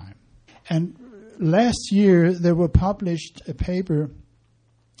of time. And last year, there were published a paper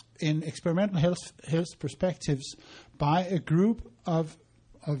in Experimental Health Perspectives by a group of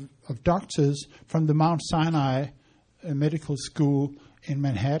doctors from the Mount Sinai Medical School in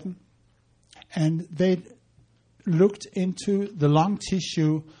Manhattan. And they looked into the lung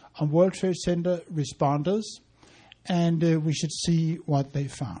tissue on World Trade Center responders, and we should see what they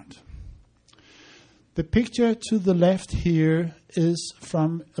found. The picture to the left here is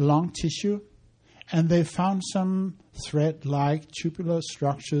from a lung tissue, and they found some thread-like tubular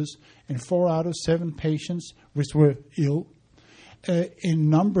structures in 4 out of 7 patients which were ill, in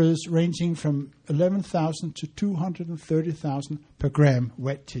numbers ranging from 11,000 to 230,000 per gram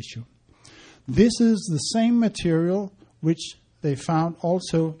wet tissue. This is the same material which they found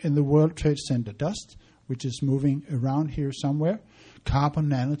also in the World Trade Center dust, which is moving around here somewhere. Carbon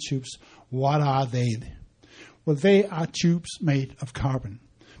nanotubes. What are they? Well, they are tubes made of carbon.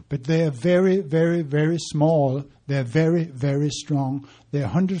 But they are very, very, very small. They're very, very strong. They're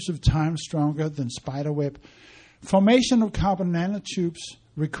hundreds of times stronger than spiderweb. Formation of carbon nanotubes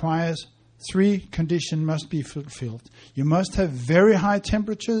requires 3 conditions must be fulfilled. You must have very high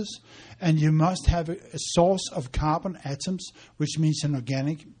temperatures, and you must have a source of carbon atoms, which means an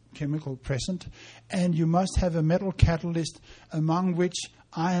organic chemical present, and you must have a metal catalyst, among which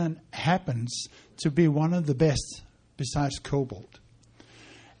iron happens to be one of the best besides cobalt.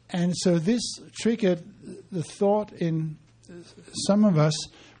 And so this triggered the thought in some of us,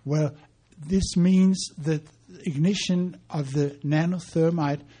 well, this means that ignition of the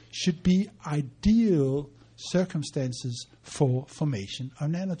nanothermite should be ideal circumstances for formation of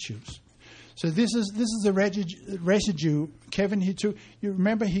nanotubes. So this is the residue. Kevin, you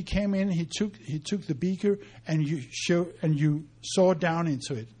remember he came in, he took the beaker and you saw down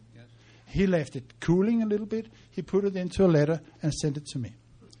into it. Yes. He left it cooling a little bit. He put it into a letter and sent it to me.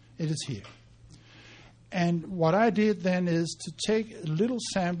 It is here. And what I did then is to take a little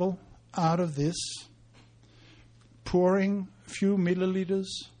sample out of this, pouring a few milliliters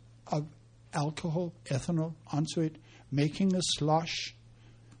of alcohol, ethanol, onto it, making a slush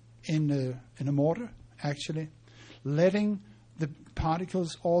in a mortar, actually, letting the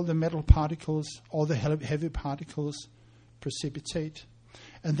particles, all the metal particles, all the heavy particles precipitate.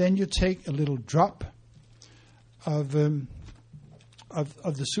 And then you take a little drop of the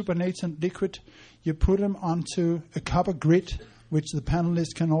supernatant liquid, you put them onto a copper grid, which the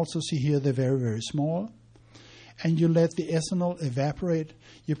panelists can also see here, they're very, very small. And you let the ethanol evaporate.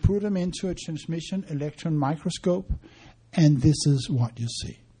 You put them into a transmission electron microscope, and this is what you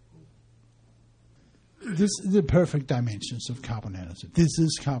see. This is the perfect dimensions of carbon nanotube. This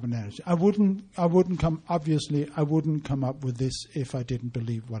is carbon nanotube. I wouldn't come up with this if I didn't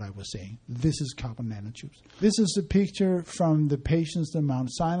believe what I was saying. This is carbon nanotubes. This is a picture from the patients the Mount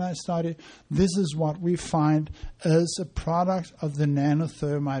Sinai study. This is what we find as a product of the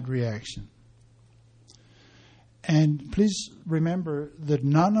nanothermite reaction. And please remember that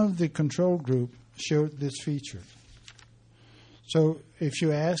none of the control group showed this feature. So if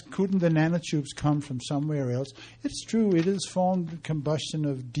you ask, couldn't the nanotubes come from somewhere else? It's true, it is formed combustion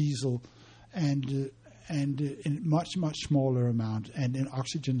of diesel and in much, much smaller amount and in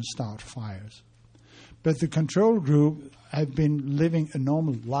oxygen-starved fires. But the control group have been living a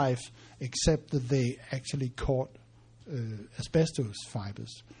normal life, except that they actually caught asbestos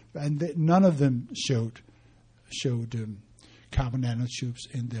fibers. And none of them showed carbon nanotubes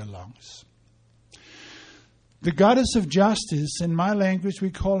in their lungs. The goddess of justice, in my language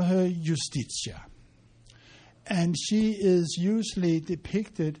we call her Justitia. And she is usually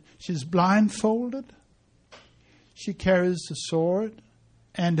depicted, she's blindfolded, She carries a sword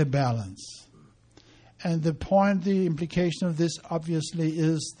and a balance. And the implication of this obviously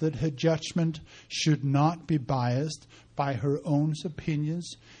is that her judgment should not be biased by her own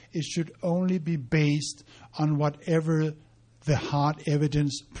opinions. It should only be based on whatever the hard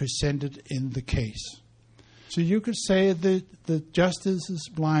evidence presented in the case. So you could say that justice is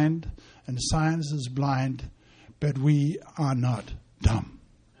blind and science is blind, but we are not dumb.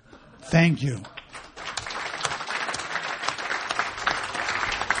 Thank you.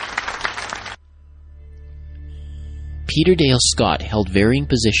 Peter Dale Scott held varying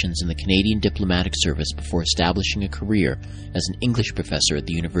positions in the Canadian diplomatic service before establishing a career as an English professor at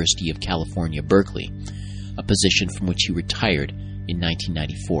the University of California, Berkeley, a position from which he retired in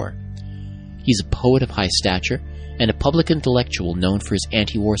 1994. He's a poet of high stature and a public intellectual known for his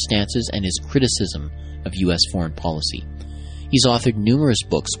anti-war stances and his criticism of U.S. foreign policy. He's authored numerous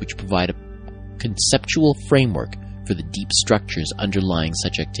books which provide a conceptual framework for the deep structures underlying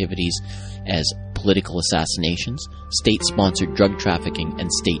such activities as political assassinations, state-sponsored drug trafficking,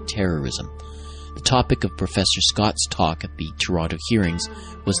 and state terrorism. The topic of Professor Scott's talk at the Toronto hearings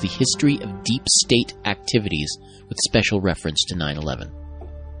was the history of deep state activities with special reference to 9/11.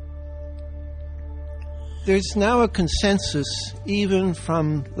 There's now a consensus, even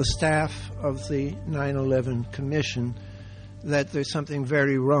from the staff of the 9/11 Commission, that there's something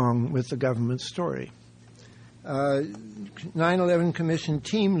very wrong with the government story. 9/11 Commission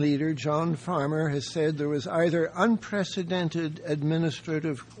team leader John Farmer has said there was either unprecedented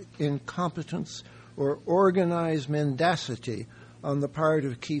administrative incompetence or organized mendacity on the part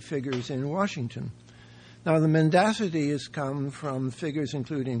of key figures in Washington. Now, the mendacity has come from figures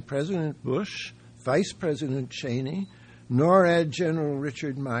including President Bush, Vice President Cheney, NORAD General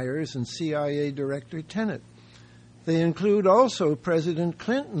Richard Myers, and CIA Director Tenet. They include also President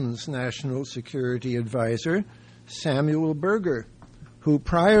Clinton's national security advisor, Samuel Berger, who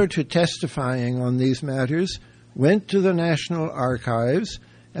prior to testifying on these matters went to the National Archives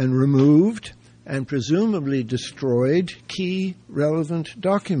and removed and presumably destroyed key relevant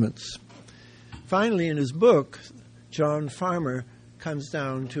documents. Finally, in his book, John Farmer comes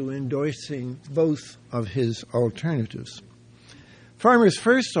down to endorsing both of his alternatives. Farmer's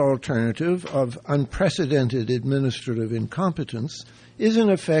first alternative of unprecedented administrative incompetence is in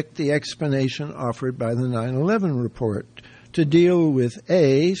effect the explanation offered by the 9/11 report to deal with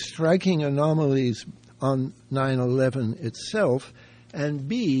A, striking anomalies on 9/11 itself, and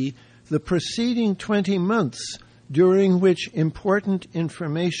B, the preceding 20 months during which important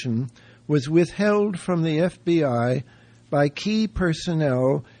information was withheld from the FBI by key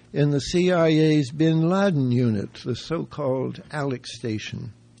personnel in the CIA's Bin Laden unit, the so-called Alex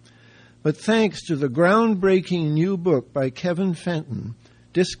Station. But thanks to the groundbreaking new book by Kevin Fenton,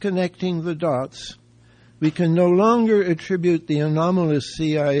 Disconnecting the Dots, we can no longer attribute the anomalous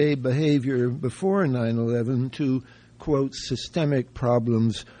CIA behavior before 9/11 to, quote, systemic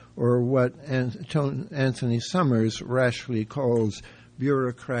problems, or what Anthony Summers rashly calls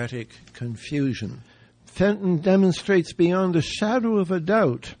bureaucratic confusion. Fenton demonstrates beyond a shadow of a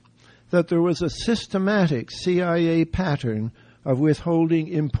doubt that there was a systematic CIA pattern of withholding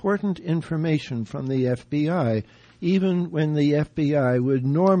important information from the FBI, even when the FBI would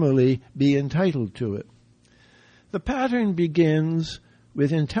normally be entitled to it. The pattern begins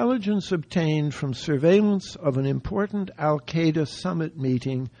with intelligence obtained from surveillance of an important Al-Qaeda summit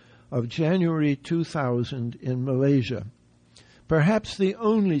meeting of January 2000 in Malaysia, perhaps the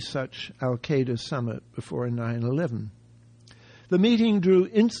only such Al-Qaeda summit before 9/11. The meeting drew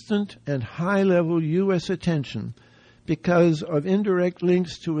instant and high-level U.S. attention because of indirect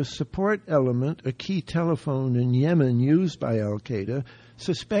links to a support element, a key telephone in Yemen used by al-Qaeda,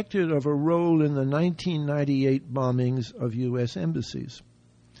 suspected of a role in the 1998 bombings of U.S. embassies.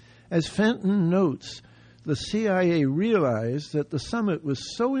 As Fenton notes, the CIA realized that the summit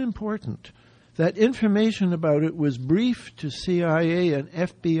was so important that information about it was briefed to CIA and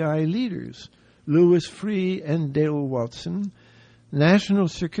FBI leaders, Louis Freeh and Dale Watson, National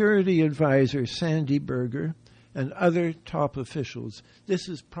Security Advisor Sandy Berger, and other top officials. This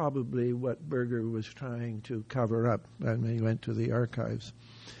is probably what Berger was trying to cover up when he went to the archives.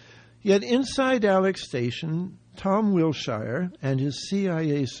 Yet inside Alex Station, Tom Wilshire and his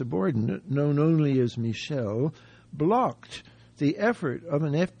CIA subordinate, known only as Michel, blocked the effort of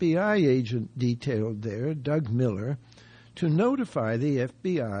an FBI agent detailed there, Doug Miller, to notify the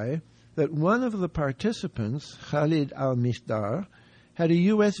FBI that one of the participants, Khalid al-Mishdar, had a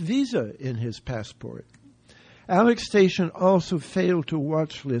U.S. visa in his passport. Alex Station also failed to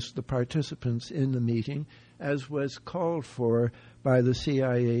watch list the participants in the meeting, as was called for by the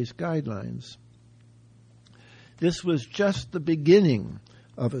CIA's guidelines. This was just the beginning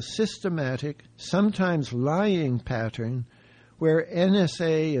of a systematic, sometimes lying pattern where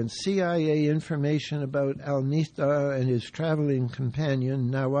NSA and CIA information about al-Mihdhar and his traveling companion,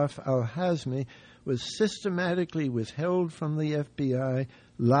 Nawaf al-Hazmi, was systematically withheld from the FBI,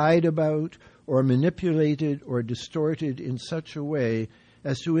 lied about, or manipulated or distorted in such a way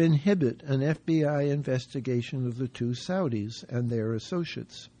as to inhibit an FBI investigation of the two Saudis and their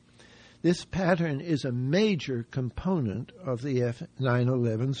associates. This pattern is a major component of the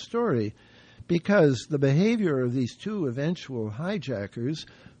 9/11 story because the behavior of these two eventual hijackers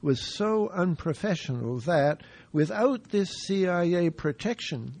was so unprofessional that, without this CIA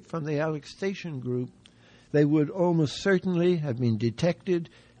protection from the Alex Station Group, they would almost certainly have been detected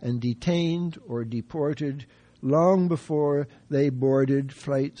and detained or deported long before they boarded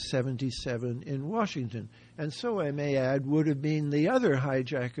Flight 77 in Washington. And so, I may add, would have been the other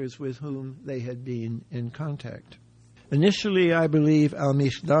hijackers with whom they had been in contact. Initially, I believe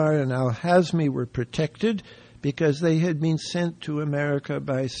al-Mihdhar and al-Hazmi were protected because they had been sent to America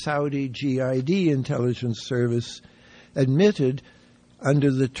by Saudi GID intelligence service, admitted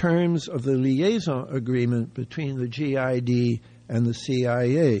under the terms of the liaison agreement between the GID and the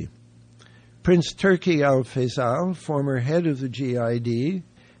CIA. Prince Turki al-Faisal, former head of the GID,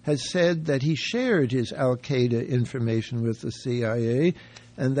 has said that he shared his al-Qaeda information with the CIA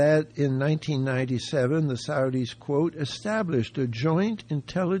and that in 1997 the Saudis, quote, established a joint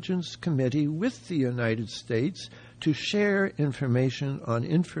intelligence committee with the United States to share information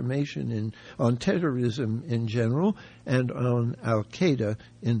on terrorism in general and on al-Qaeda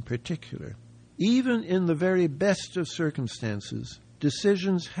in particular. Even in the very best of circumstances,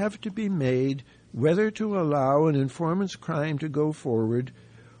 decisions have to be made whether to allow an informant's crime to go forward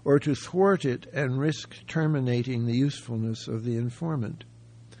or to thwart it and risk terminating the usefulness of the informant.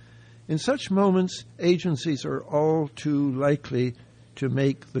 In such moments, agencies are all too likely to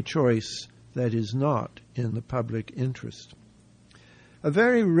make the choice that is not in the public interest. A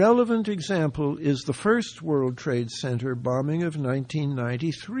very relevant example is the first World Trade Center bombing of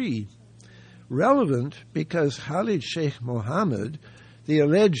 1993. Relevant because Khalid Sheikh Mohammed, the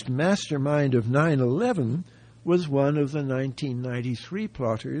alleged mastermind of 9/11, was one of the 1993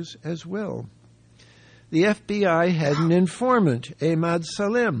 plotters as well. The FBI had an informant, Ahmad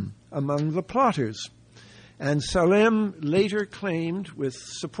Salem, among the plotters, and Salem later claimed, with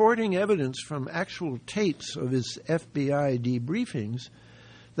supporting evidence from actual tapes of his FBI debriefings,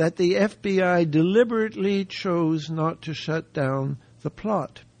 that the FBI deliberately chose not to shut down the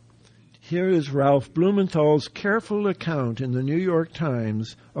plot. Here is Ralph Blumenthal's careful account in the New York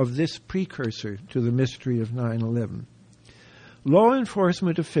Times of this precursor to the mystery of 9/11. Law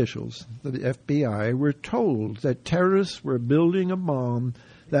enforcement officials, the FBI, were told that terrorists were building a bomb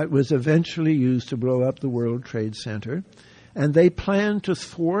that was eventually used to blow up the World Trade Center, and they planned to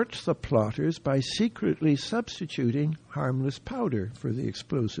thwart the plotters by secretly substituting harmless powder for the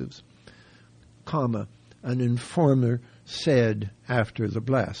explosives, an informer said after the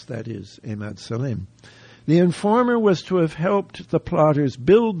blast, that is, Ahmad Salem. The informer was to have helped the plotters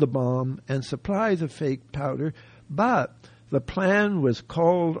build the bomb and supply the fake powder, but the plan was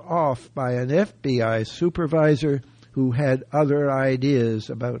called off by an FBI supervisor who had other ideas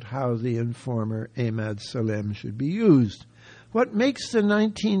about how the informer, Ahmad Salem, should be used. What makes the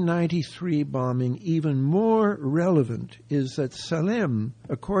 1993 bombing even more relevant is that Salem,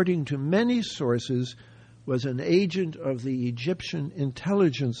 according to many sources, was an agent of the Egyptian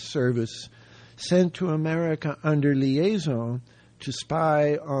intelligence service sent to America under liaison to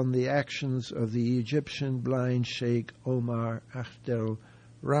spy on the actions of the Egyptian blind sheikh Omar Abdel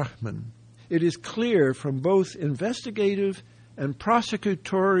Rahman. It is clear from both investigative and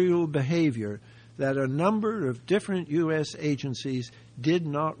prosecutorial behavior that a number of different U.S. agencies did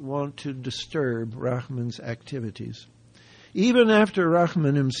not want to disturb Rahman's activities. Even after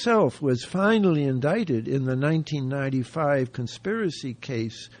Rahman himself was finally indicted in the 1995 conspiracy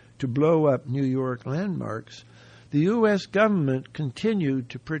case to blow up New York landmarks, the U.S. government continued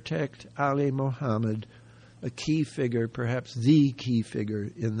to protect Ali Mohammed, a key figure, perhaps the key figure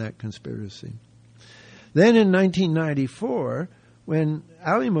in that conspiracy. Then in 1994, when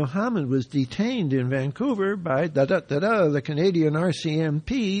Ali Mohammed was detained in Vancouver by the Canadian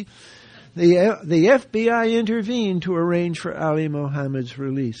RCMP, the FBI intervened to arrange for Ali Mohammed's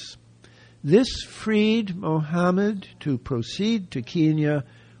release. This freed Mohammed to proceed to Kenya,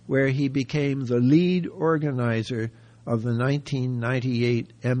 where he became the lead organizer of the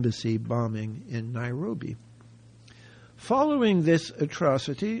 1998 embassy bombing in Nairobi. Following this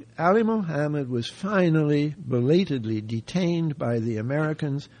atrocity, Ali Mohammed was finally, belatedly detained by the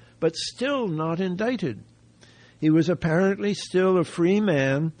Americans, but still not indicted. He was apparently still a free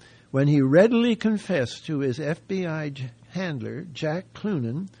man when he readily confessed to his FBI handler, Jack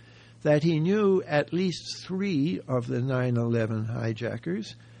Clunan, that he knew at least 3 of the 9/11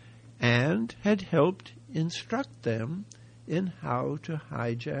 hijackers and had helped instruct them in how to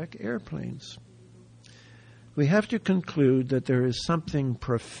hijack airplanes. We have to conclude that there is something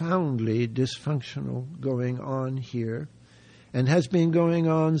profoundly dysfunctional going on here, and has been going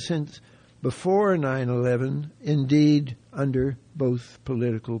on since before 9/11, indeed under both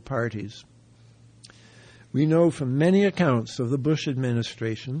political parties. We know from many accounts of the Bush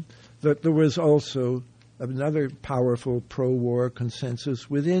administration that there was also another powerful pro-war consensus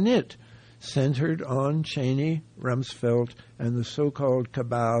within it, centered on Cheney, Rumsfeld, and the so-called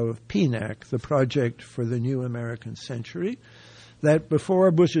cabal of PNAC, the Project for the New American Century, that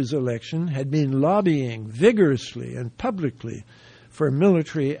before Bush's election had been lobbying vigorously and publicly for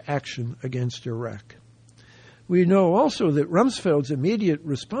military action against Iraq. We know also that Rumsfeld's immediate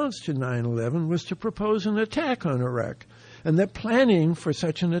response to 9/11 was to propose an attack on Iraq, and that planning for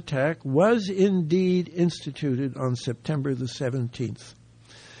such an attack was indeed instituted on September the 17th.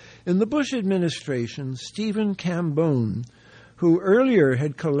 In the Bush administration, Stephen Cambone, who earlier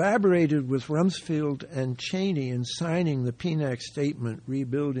had collaborated with Rumsfeld and Cheney in signing the PNAC statement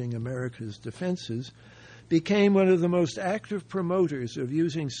rebuilding America's defenses, became one of the most active promoters of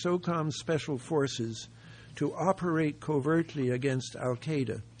using SOCOM special forces to operate covertly against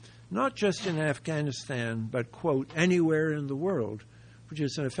al-Qaeda, not just in Afghanistan, but, quote, anywhere in the world, which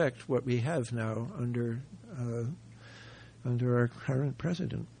is in effect what we have now under our current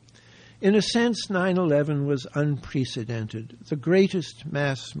president. In a sense, 9/11 was unprecedented, the greatest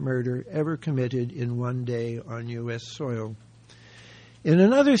mass murder ever committed in one day on U.S. soil. In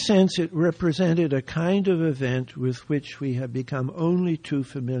another sense, it represented a kind of event with which we have become only too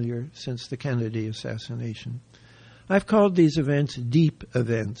familiar since the Kennedy assassination. I've called these events deep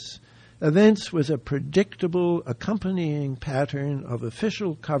events, events with a predictable accompanying pattern of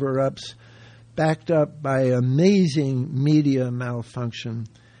official cover-ups backed up by amazing media malfunction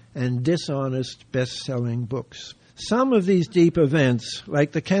and dishonest best-selling books. Some of these deep events,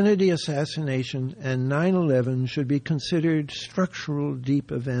 like the Kennedy assassination and 9/11, should be considered structural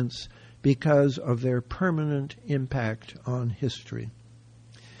deep events because of their permanent impact on history.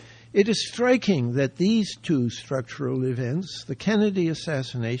 It is striking that these two structural events, the Kennedy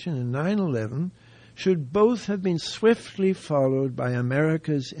assassination and 9/11, should both have been swiftly followed by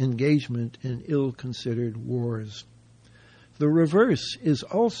America's engagement in ill-considered wars. The reverse is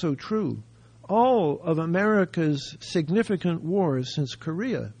also true. All of America's significant wars since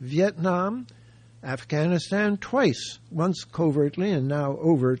Korea, Vietnam, Afghanistan twice, once covertly and now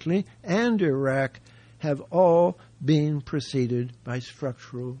overtly, and Iraq, have all been preceded by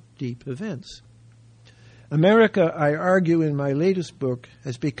structural deep events. America, I argue in my latest book,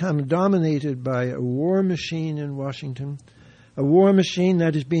 has become dominated by a war machine in Washington, a war machine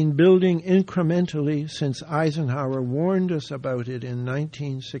that has been building incrementally since Eisenhower warned us about it in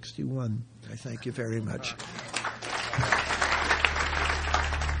 1961. I thank you very much.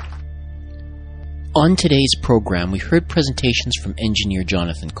 On today's program, we heard presentations from engineer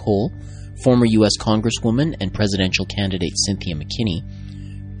Jonathan Cole, former U.S. Congresswoman and presidential candidate Cynthia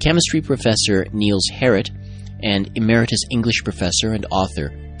McKinney, chemistry professor Niels Harrit, and emeritus English professor and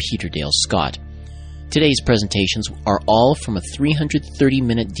author Peter Dale Scott. Today's presentations are all from a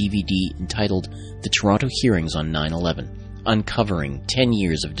 330-minute DVD entitled The Toronto Hearings on 9/11, Uncovering 10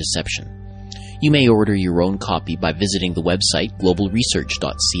 Years of Deception. You may order your own copy by visiting the website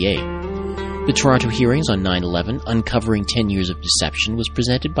globalresearch.ca. The Toronto Hearings on 9/11, Uncovering 10 Years of Deception was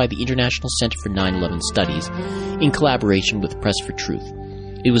presented by the International Centre for 9/11 Studies in collaboration with Press for Truth.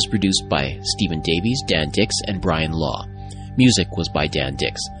 It was produced by Stephen Davies, Dan Dix, and Brian Law. Music was by Dan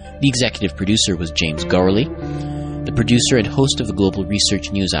Dix. The executive producer was James Gourley. The producer and host of the Global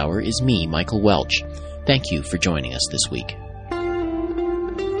Research News Hour is me, Michael Welch. Thank you for joining us this week.